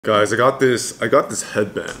Guys, I got this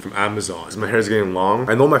headband from Amazon. My hair is getting long.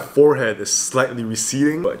 I know my forehead is slightly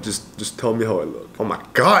receding, but just tell me how I look. Oh my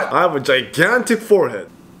god, I have a gigantic forehead.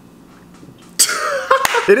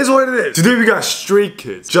 It is what it is. Today we got Stray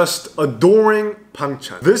Kids just adoring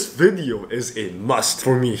Pangchan. This video is a must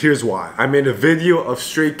for me. Here's why. I made a video of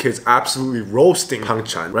Stray Kids absolutely roasting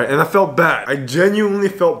Pangchan, right? And I felt bad. I genuinely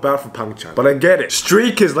felt bad for Pangchan. But I get it.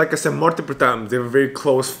 Stray Kids, like I said multiple times, they have a very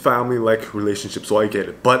close family-like relationship, so I get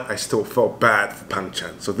it. But I still felt bad for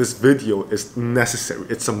Pangchan. So this video is necessary.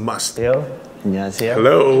 It's a must. 안녕하세요.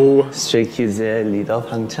 Hello. Stray Kids의 리더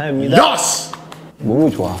방찬입니다. Yes!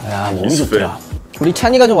 몸이 좋아. 야, 몸이 It's 좋더라. fit. 우리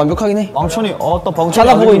찬이가 좀 완벽하긴 해. 왕천이 또 방천이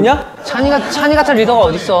찬아 보고 있냐? 찬이 같은 리더가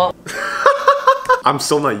어딨어? I'm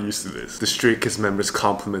so not used to this. The Stray Kids members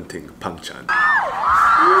complimenting Pangchan.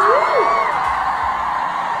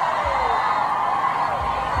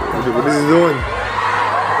 What is he doing?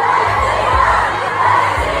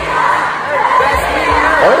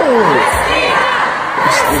 Oh!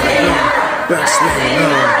 Best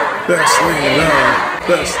leader, best leader,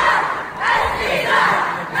 best.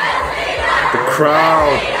 The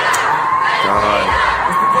crowd. God.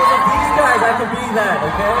 Because of these guys, I can be that,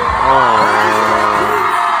 okay?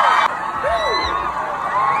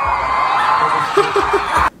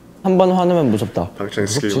 한 번 화내면 무섭다.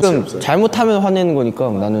 지금 잘못하면 화내는 거니까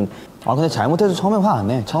나는. 아 근데 잘못해도 처음에 화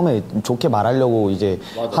안 해. 처음에 좋게 말하려고 이제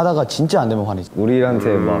하다가 진짜 안 되면 화내지. 우리한테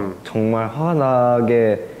막 정말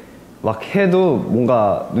화나게 막 해도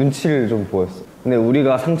뭔가 눈치를 좀 보였어. 근데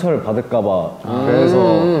우리가 상처를 받을까봐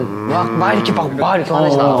그래서 막 이렇게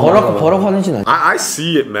화내진 않아. 버럭 화내진 않아. I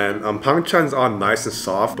see it, man. Pangchan's on nice and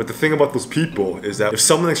soft, but the thing about those people is that if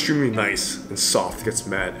someone extremely nice and soft gets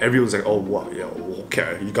mad, everyone's like, oh, what? Yeah,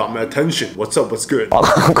 okay, you got my attention. What's up? What's good? 아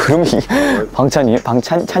그럼 방찬이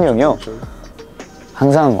형이요.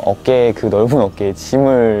 항상 어깨에 그 넓은 어깨에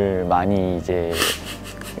짐을 많이 이제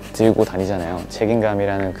들고 다니잖아요.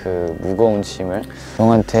 책임감이라는 그 무거운 짐을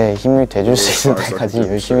형한테 힘이 돼줄 수 있는 데까지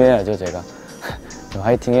열심히 해야죠. 제가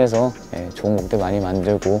화이팅해서 좋은 곡들 많이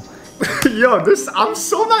만들고. Yo, I'm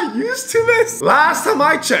so not used to this. Last time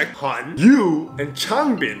I checked, Han, you and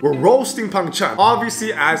Changbin were roasting Pangchan,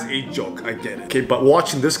 obviously as a joke. I get it. Okay, but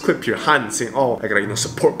watching this clip here, Han saying, "Oh, I gotta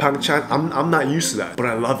support Pangchan." I'm not used to that, but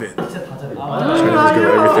I love it. China's good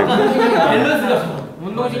at everything.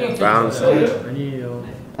 Bounce.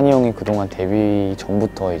 찬이 형이 그동안 데뷔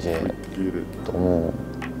전부터 이제 너무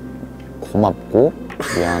고맙고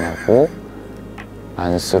미안하고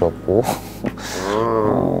안쓰럽고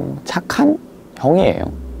착한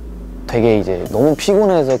형이에요. 되게 이제 너무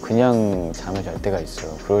피곤해서 그냥 잠을 잘 때가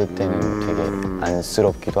있어요. 그럴 때는 되게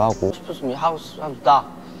안쓰럽기도 하고. 싶었으면 하고 싶다.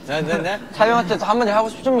 네네네. 촬영한테도 한마디 하고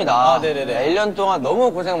싶습니다. 아, 네네네. 1년 동안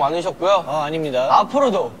너무 고생 많으셨고요. 아닙니다.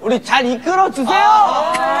 앞으로도 우리 잘 이끌어 주세요.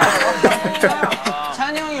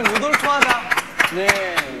 찬이 형이 루돌프 하자. 네.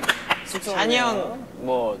 찬이 형,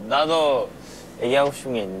 뭐 나도 얘기하고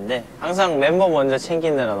싶은 게 있는데 항상 멤버 먼저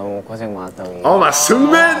챙기느라 너무 고생 많았다고 얘기해요. my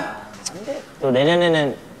승맨! 또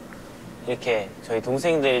내년에는 이렇게 저희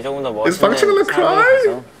동생들이 조금 더 멋있는 Is Pangchan gonna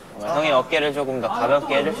cry? 형의 어깨를 조금 더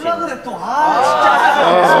가볍게 해줄 수 있는.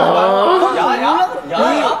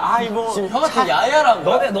 야야? 지금 형한테 야야랑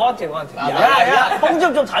너한테. 야야. 형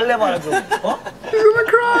좀 달래봐라 좀. 어? He's gonna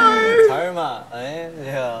cry! 설마,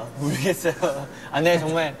 제가 모르겠어요. 네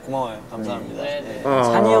정말 고마워요. 감사합니다.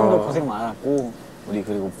 찬이 형도 고생 많았고 우리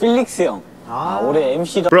그리고 필릭스 형. 올해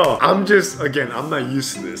MC도. Bro, I'm not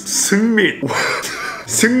used to this.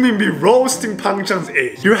 Seungmin be roasting Pangchan's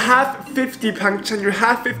age. You're half 50, Pangchan, you're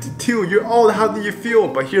half 52, you're old, how do you feel?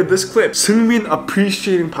 But hear this clip. Seungmin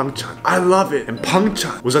appreciating Pangchan. I love it. And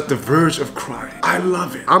Pangchan was at the verge of crying. I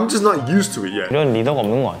love it. I'm just not used to it yet. 이런 리더가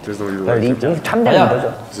없는 것 같아요. There's no leader. 참된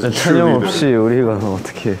리더죠. 찬이 형 없이 우리가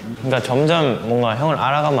어떻게? 그러니까 점점 뭔가 형을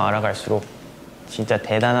알아가면 알아갈수록 진짜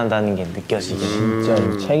대단하다는 게 느껴지게. 진짜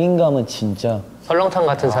책임감은 진짜. 설렁탕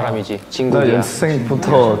같은 사람이지. 나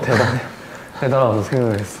연습생부터 대단하다고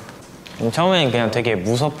생각했어. 처음에는 그냥 되게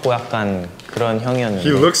무섭고 약간 그런 형이었는데.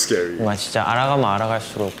 He looks scary. 뭔가 진짜 알아가면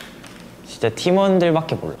알아갈수록 진짜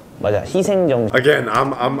팀원들밖에 몰라. 맞아, 희생정신. Again,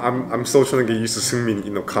 I'm still trying to get used to Seungmin,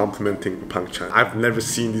 complimenting Pangchan. I've never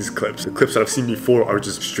seen these clips. The clips that I've seen before are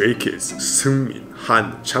just Stray Kids, Seungmin,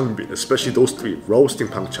 Han, Changbin, especially those three roasting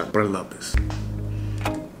Pangchan. But I love this.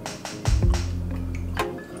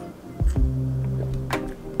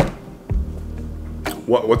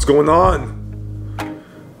 What's going on?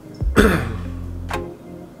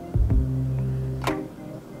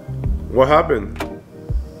 What happened?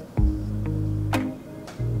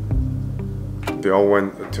 They all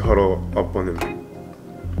went to huddle up on him.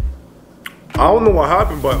 I don't know what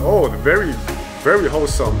happened, but oh, very Very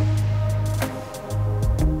wholesome.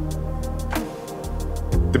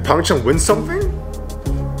 Did Pangchan win something?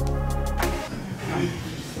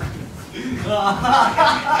 Oh,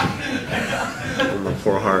 my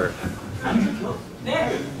poor heart.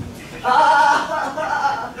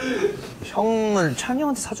 형을 찬이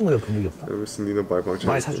형한테 사준 거 본 적이 없다. Never seen Nina buy Pangchan.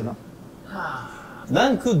 많이 사주나?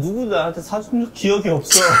 난 그 누구 나한테 사준 기억이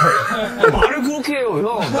없어. 말을 그렇게 해요,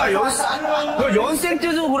 형. 나 연생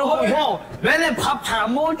때도 그러고, 형. 맨날 밥 잘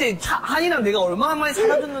안 먹을 때 한이랑 내가 얼마나 많이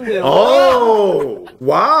사다줬는데요. Oh,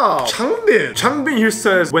 wow. Changbin here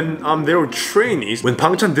says when they were trainees, when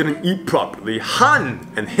Pangchan didn't eat properly, Han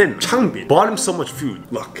and him, Changbin, bought him so much food.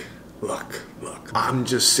 Look. I'm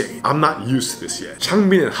just saying, I'm not used to this yet.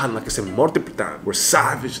 Changbin and Han, like I said multiple times, were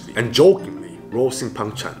savagely and jokingly roasting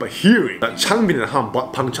Pangchan. But hearing that Changbin and Han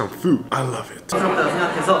bought Pangchan food, I love it. 부끄럽다고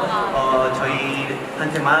생각해서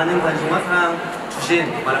저희한테 많은 관심과 사랑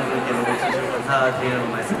주신 많은 분들께 너무 진심으로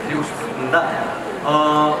감사드리는 말씀드리고 싶습니다.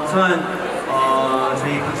 우선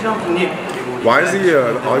저희 박진영 형님 그리고 Why is the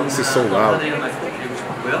audience is so loud? 감사드리는 말씀드리고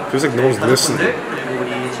싶고요. Feels like no one's listening. 그리고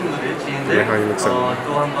우리 친구들, 지인들 네, 하이 목사님.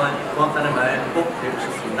 또 한번 고맙다는 말 꼭 드리고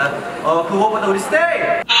싶습니다. 그거보다 우리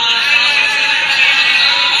스테이!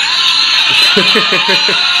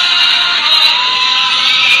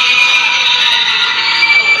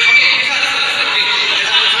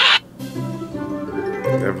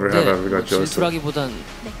 Never have ever got jealous. 질투라기보단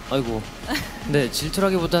아이고. 네,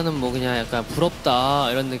 질투라기보다는 뭐 그냥 약간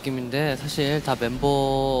부럽다 이런 느낌인데 사실 다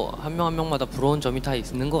멤버 한 명 한 명마다 부러운 점이 다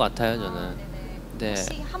있는 것 같아요, 저는. 네.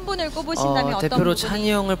 혹시 한 분을 꼽으신다면 어떤 대표로 부분이?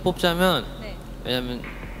 찬이 형을 뽑자면 네. 왜냐면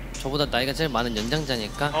저보다 나이가 제일 많은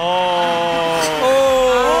연장자니까.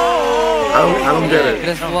 I don't get it.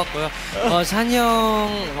 그래서 뽑았고요. 찬이 형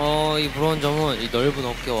이 부러운 점은 이 넓은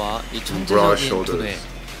어깨와 이 천재적인 두뇌.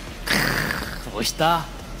 멋있다.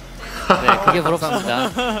 네, 그게 부럽습니다.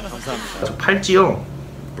 감사합니다. 저 팔찌요.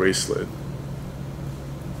 Bracelet.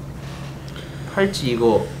 팔찌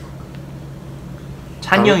이거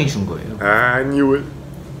찬이 형이 준 거예요. I knew it.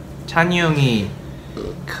 찬이 형이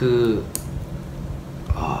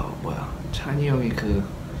찬이 형이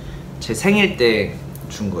제 생일 때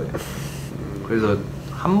준 거예요. 그래서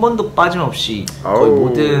한 번도 빠짐없이 거의 아우.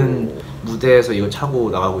 모든 무대에서 이거 차고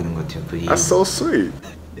나가고 있는 것 같아요. That's so sweet.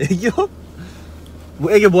 애교?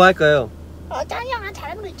 애교 뭐 할까요? 짱이 형아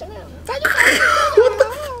잘하는 거 있잖아요.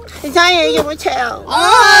 짱이 애교 못 쳐요.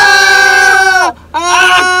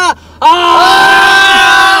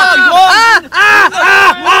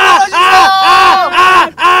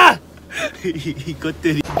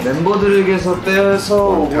 이것들이 멤버들에게서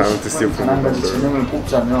떼서 다음 드디어 한 가지 재능을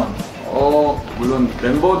뽑자면 물론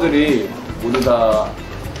멤버들이 모두 다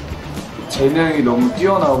재능이 너무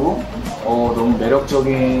뛰어나고 너무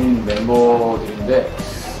매력적인 멤버들인데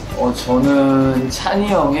저는 찬이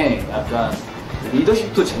형의 약간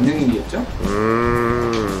리더십도 재능이겠죠?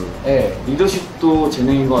 네, 리더십도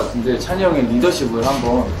재능인 것 같은데 찬이 형의 리더십을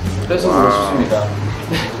한번 뺏어보고 싶습니다.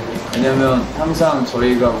 왜냐면 항상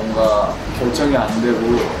저희가 뭔가 결정이 안 되고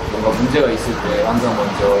뭔가 문제가 있을 때 항상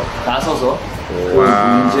먼저 나서서 그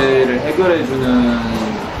문제를 해결해주는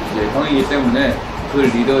이제 형이기 때문에 그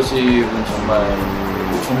리더십은 정말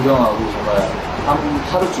존경하고 정말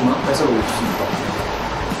하루쯤은 뺏어보고 싶습니다.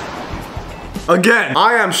 Again,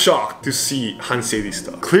 I am shocked to see Han say this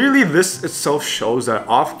stuff. Clearly, this itself shows that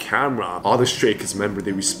off camera, all the Stray Kids members,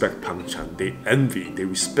 they respect Pangchan. They envy, they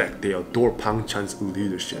respect, they adore Pangchan's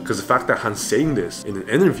leadership. Because the fact that Han's saying this in an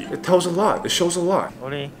interview, it tells a lot, it shows a lot.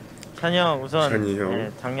 우리 찬이 형 우선 찬이 형.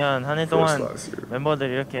 예, 작년 한 해 동안 멤버들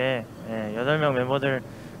이렇게 8명 멤버들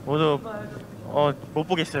모두 못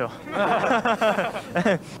보겠어요.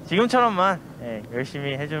 지금처럼만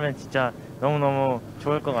열심히 해주면 진짜 너무너무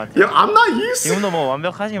좋을 것 같아요. Yeah, I'm not used to 지금도 뭐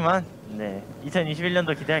완벽하지만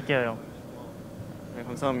 2021년도 기대할게요, 형. 네,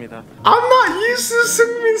 감사합니다. I'm not used to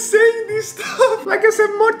Seungmin saying this stuff. Like I said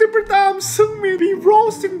multiple times, Seungmin be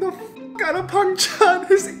roasting the out of Pangchan,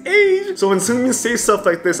 his age. So when Seungmin says stuff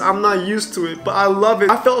like this, I'm not used to it, but I love it.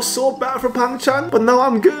 I felt so bad for Pangchan, but now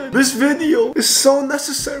I'm good. This video is so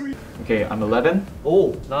necessary. Okay, I'm 11.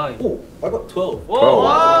 오, 나이. 오, I got 12.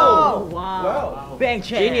 Wow. Wow. Bang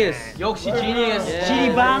genius. 역시 genius.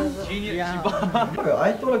 지방. Genius.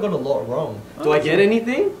 I thought I got a lot wrong. Do I get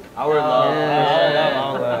anything? Our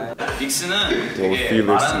love. 믹스는 되게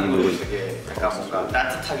말하는 것도 되게 약간 뭔가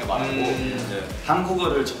따뜻하게 말하고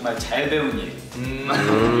한국어를 정말 잘 배운 일.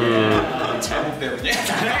 잘못 배운 일.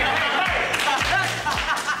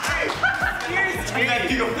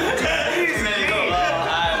 장난이고. 따뜻하지만.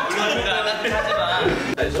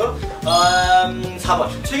 4번.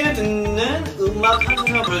 최근에 듣는 음악 한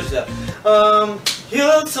소절만 불러주세요. You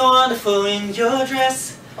look so wonderful in your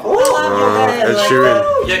dress. Ed Sheeran.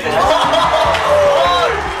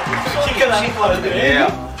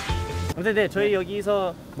 아무튼 네, 저희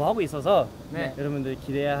여기서 뭐 하고 있어서 여러분들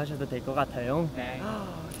기대하셔도 될 것 같아요.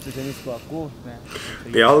 진짜 재밌을 것 같고.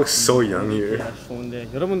 They all look so young here. 아주 좋은데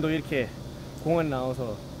여러분도 이렇게 공연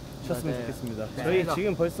나와서 쉬었으면 좋겠습니다. 저희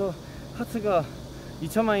지금 벌써 하트가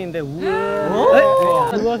 2천만인데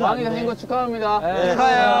우와. 왕이 되신 거 축하합니다.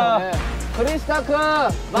 축하해요. 크리스타크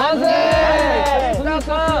만세!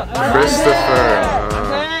 크리스타크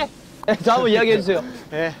Christopher. 자, 한번 이야기해 주세요.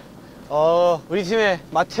 네. 우리 팀의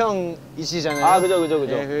맏형이시잖아요. 아, 그죠.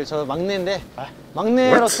 네, 저 막내인데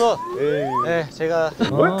막내로서 네, 제가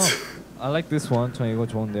What? I like this one. 저 이거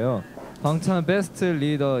좋은데요. 방찬 베스트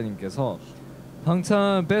리더님께서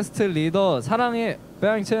방찬 베스트 리더 사랑해.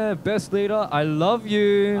 방찬 베스트 리더 I love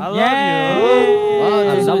you. I love you. I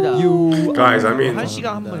love you. Guys, I mean, 한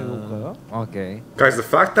시간 한번 읽어볼까요? Okay. guys, the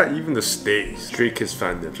fact that even the Stays, Stray Kids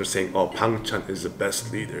fandoms are saying, "Oh, Bangchan is the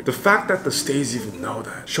best leader." The fact that the Stays even know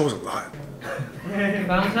that shows a lot.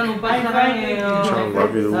 방찬 오빠 사랑해요. Bangchan,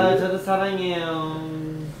 love you. 저도 사랑해요.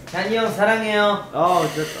 잔이 형 사랑해요.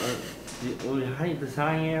 우리 한이도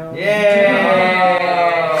사랑해요.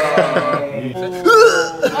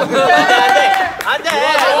 안돼.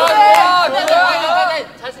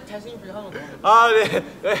 자신이 하면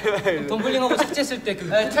네. 덤블링하고 착지했을 때그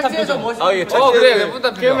착지해서 멋있어. 그래.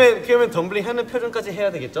 그러면 덤블링 하는 표정까지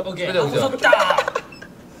해야 되겠죠? 오케이. 무섭다.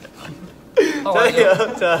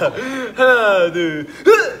 자, 하나, 둘.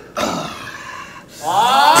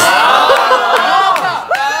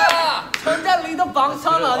 천재 리더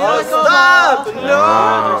방찬 아니라고. 스탑!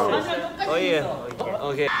 돌려!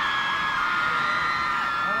 오케이.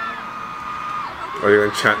 Are you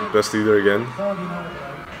gonna chant best leader again?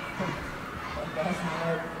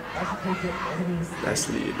 Best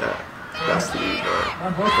leader. Best leader.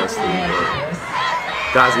 Best leader.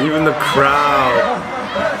 Guys, even the crowd.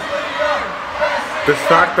 The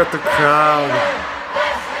fact that the crowd.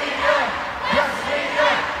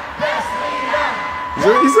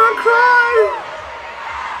 He's gonna cry.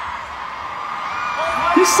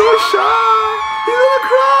 He's so shy. He's gonna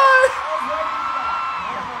cry.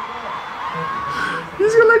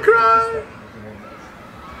 He's gonna cry.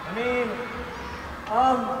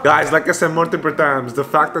 Guys, like I said multiple times, the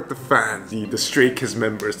fact that the fans, the Stray Kids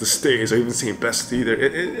members, the Stays are even saying best leader,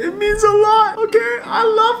 it means a lot, okay? I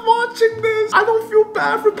love watching this. I don't feel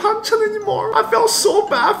bad for Bangchan anymore. I felt so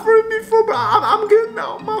bad for him before, but I'm good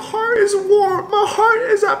now. My heart is warm. My heart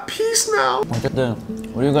is at peace now. 어쨌든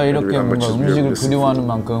우리가 이렇게 뭔가 음식을 그리워하는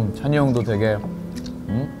만큼 찬이 형도 되게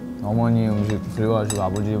어머니 음식 그리워하시고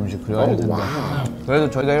아버지 음식 그리워하실 텐데 그래도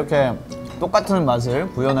저희가 이렇게 똑같은 맛을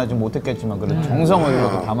구현하지 못했겠지만 그래도 정성을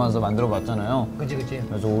이렇게 담아서 만들어봤잖아요. 그치.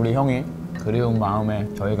 그래서 우리 형이 그리운 마음에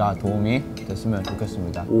저희가 도움이 됐으면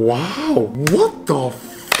좋겠습니다. Wow, what the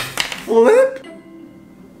flip?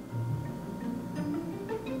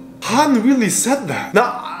 Han really said that.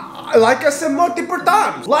 Now, like I said multiple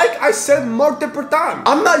times.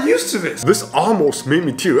 I'm not used to this. This almost made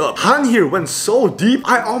me tear up. Han here went so deep,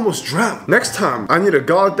 I almost drowned. Next time, I need a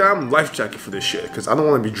goddamn life jacket for this shit, because I don't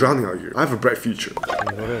want to be drowning out here. I have a bright future.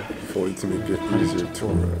 For it to make it easier to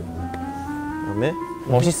ride.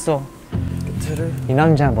 멋있어. 이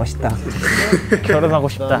남자 멋있다. 결혼하고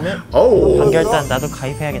싶다. Oh. 한결단 나도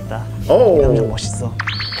가입해야겠다. Oh. 이 남자 멋있어.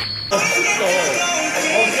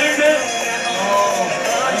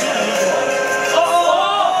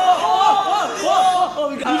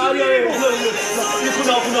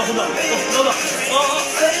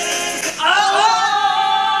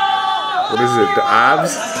 What is it? The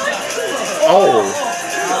abs? Oh.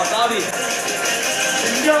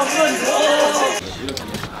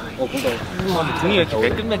 등이 이렇게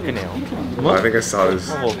매끈매끈해요. I think I saw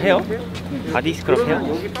this. 헤어? 바디 스크럽 헤어?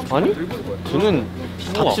 아니? 등은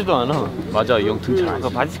닿지도 않아. 맞아, 이 형 등 잘 안 가.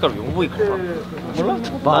 바디 스크럽 용복이 커서. 몰라?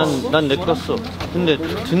 난 내 거 써. 근데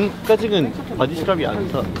등까지는 바디 스크럽이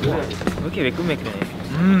안 타. 왜 이렇게 매끈매끈해?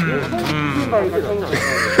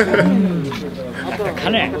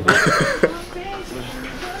 가네.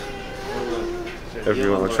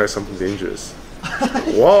 Everyone will try something dangerous.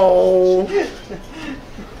 Whoa.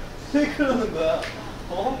 왜 그러는 거야?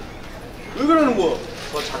 왜 그러는 거야?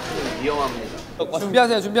 저 작품은 위험합니다.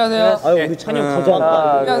 준비하세요. 아유, 우리 찬이 형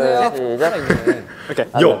가져왔다. 준비하세요.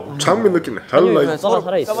 Yo, 장면 looking hella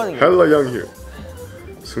살아있어. hella young here.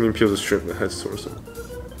 승민 peels a strip and heads towards him.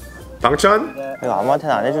 방찬? 이거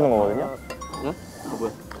아무한테나 안 해주는 거거든요? 응?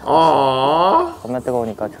 뭐야? Aww. 겁나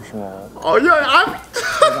뜨거우니까 조심해. Oh yeah, I'm.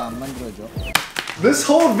 내가 안 만들어줘. This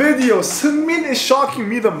whole video, Seungmin is shocking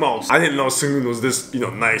me the most. I didn't know Seungmin was this,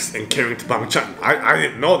 nice and caring to Bangchan. I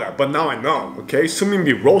didn't know that, but now I know, okay? Seungmin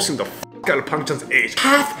be roasting the out of Bangchan's age.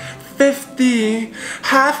 Half 50,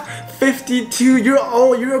 half 52, you're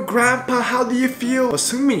old, you're a grandpa, how do you feel? But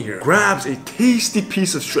Seungmin here grabs a tasty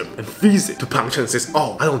piece of shrimp and feeds it to Bangchan and says,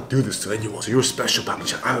 oh, I don't do this to anyone, so you're special,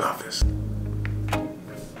 Bangchan. I love this.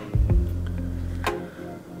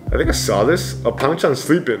 I think I saw this of Bangchan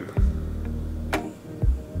sleeping.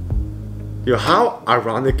 Yo, how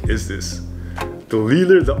ironic is this? The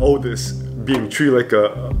leader, the oldest, being treated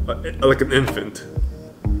like an infant.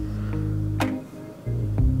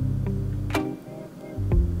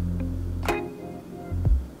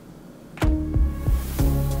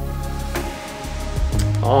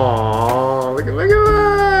 Aww, look at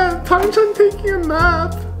that! Bangchan taking a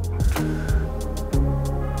nap.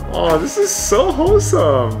 Oh, this is so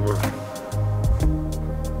wholesome.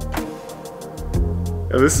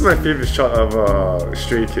 Yeah, this is my favorite shot of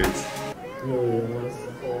Stray Kids.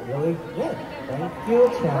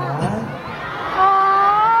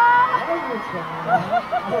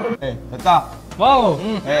 네, 됐다. 와우.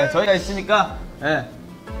 네, 저희가 있으니까. 네.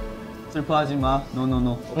 슬퍼하지 마.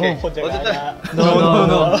 노노노. 오케이. 어쨌든.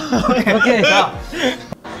 노노노. 오케이. 자.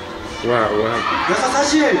 와. 여사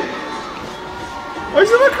사실. I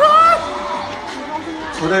should cry.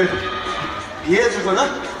 저를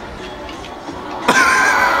이해해주거나.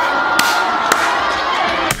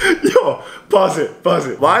 Yo, pause it.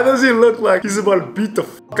 Why does he look like he's about to beat the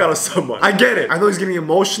fuck out of someone? I get it. I know he's getting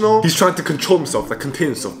emotional. He's trying to control himself, like contain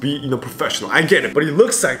himself, be, professional. I get it. But he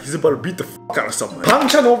looks like he's about to beat the fuck out of someone.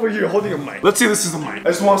 Bangchan over here holding a mic. Let's say this is the mic.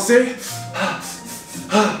 I just want to say,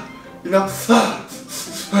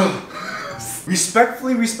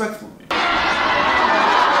 respectfully. He looks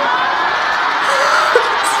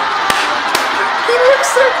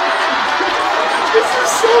like, this is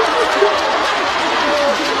so good.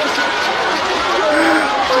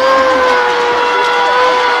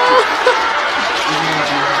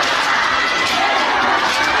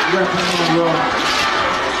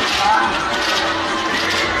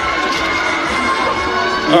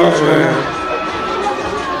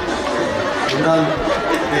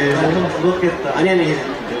 좀 부럽겠다. 아니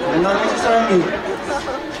뭔가 해줄 사람이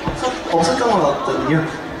없었던 것 같거든요.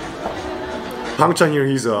 Bangchan here,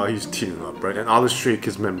 he's tearing up, right? And all the Stray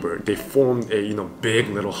Kids members, they formed a big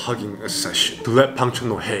little hugging session to let Bangchan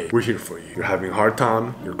know, hey, we're here for you. You're having a hard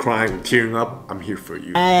time, you're crying, you're tearing up, I'm here for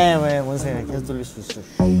you. 왜 원생아 계속 돌릴 수 있어.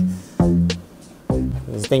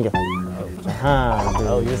 이제 땡겨. 하나, 둘.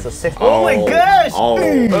 Oh, you're so sick. Oh my gosh! Oh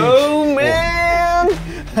man!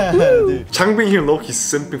 Changbin here low-key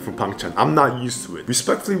simping for Bangchan. I'm not used to it.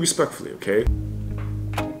 Respectfully, okay?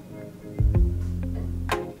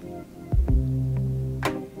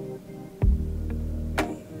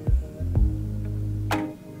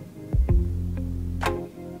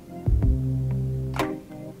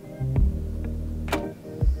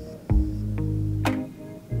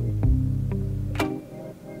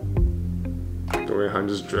 The way Han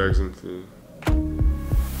just drags him through.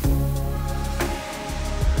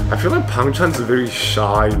 I feel like Bangchan's a very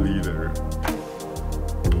shy leader.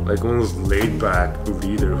 Like one of those laid-back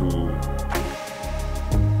leader who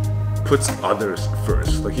puts others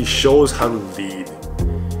first. Like he shows how to lead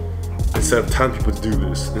instead of telling people to do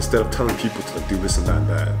this. Instead of telling people to do this and that and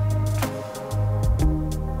that.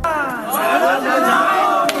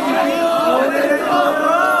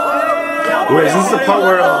 Wait, is this the part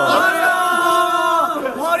where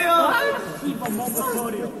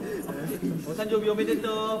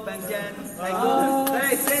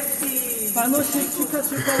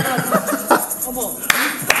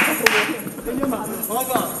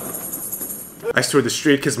I swear the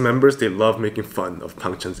Stray Kids members, they love making fun of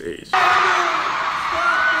Bangchan's age.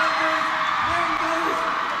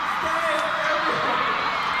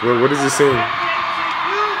 What is he saying?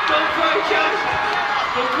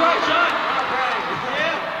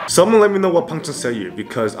 Someone let me know what Bangchan said here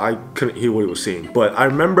because I couldn't hear what he was saying. But I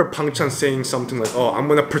remember Bangchan saying something like, oh, I'm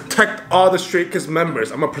gonna protect all the Stray Kids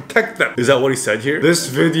members. I'm gonna protect them. Is that what he said here? This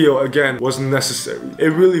video, again, was necessary.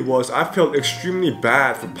 It really was. I felt extremely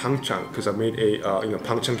bad for Bangchan because I made a,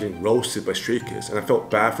 Bangchan getting roasted by Stray Kids. And I felt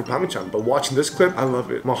bad for Bangchan. But watching this clip, I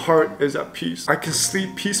love it. My heart is at peace. I can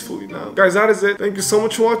sleep peacefully now. Guys, that is it. Thank you so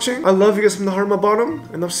much for watching. I love you guys from the heart of my bottom.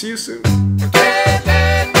 And I'll see you soon.